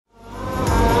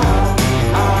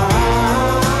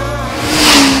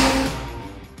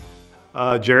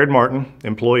Jared Martin,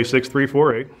 employee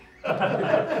 6348.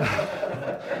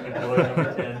 Employee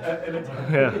number 10.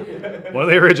 Yeah, one of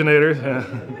the originators. Yeah.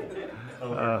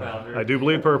 Founder. I do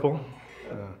bleed purple.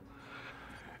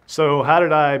 So how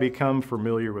did I become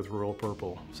familiar with Royal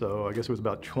Purple? So I guess it was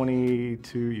about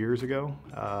 22 years ago.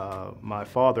 My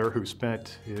father, who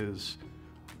spent his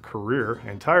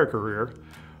entire career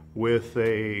with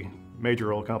a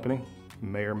major oil company,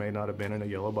 may or may not have been in a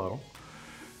yellow bottle.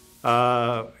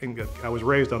 And I was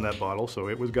raised on that bottle, so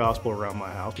it was gospel around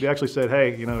my house. But he actually said,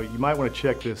 hey, you might want to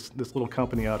check this little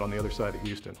company out on the other side of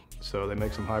Houston. So they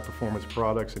make some high performance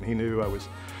products, and he knew I was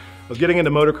getting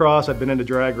into motocross. I'd been into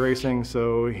drag racing,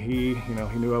 so he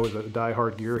knew I was a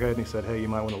die-hard gearhead, and he said, hey, you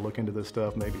might want to look into this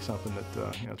stuff, maybe something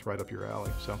that it's right up your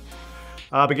alley. So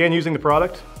I began using the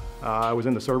product. I was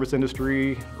in the service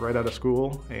industry right out of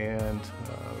school, and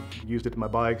used it in my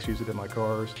bikes, used it in my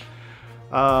cars.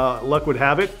 Luck would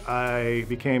have it, I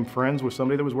became friends with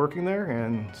somebody that was working there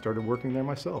and started working there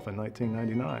myself in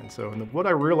 1999. So what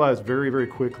I realized very, very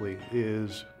quickly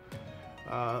is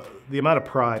the amount of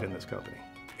pride in this company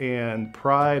and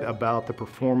pride about the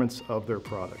performance of their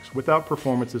products. Without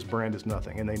performance, this brand is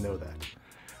nothing, and they know that.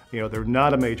 They're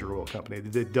not a major oil company.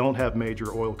 They don't have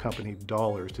major oil company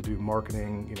dollars to do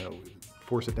marketing,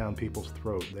 force it down people's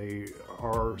throat. They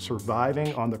are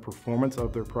surviving on the performance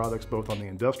of their products, both on the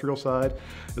industrial side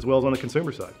as well as on the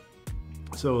consumer side.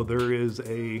 So there is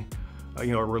a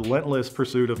relentless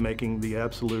pursuit of making the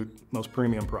absolute most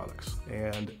premium products.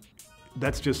 And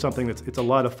that's just something it's a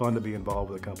lot of fun to be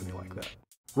involved with a company like that.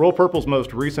 Royal Purple's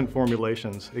most recent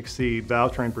formulations exceed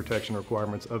valve train protection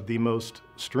requirements of the most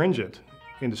stringent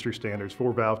industry standards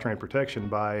for valve train protection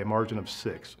by a margin of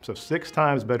 6. So 6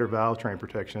 times better valve train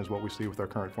protection is what we see with our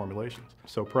current formulations.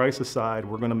 So price aside,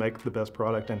 we're going to make the best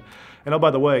product. And oh,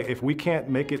 by the way, if we can't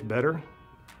make it better,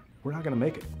 we're not going to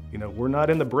make it. We're not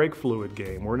in the brake fluid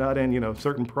game. We're not in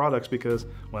certain products because,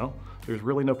 well, there's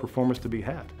really no performance to be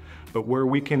had. But where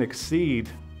we can exceed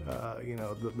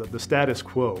the status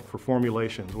quo for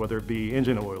formulations, whether it be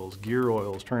engine oils, gear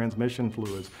oils, transmission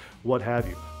fluids, what have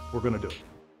you, we're going to do it.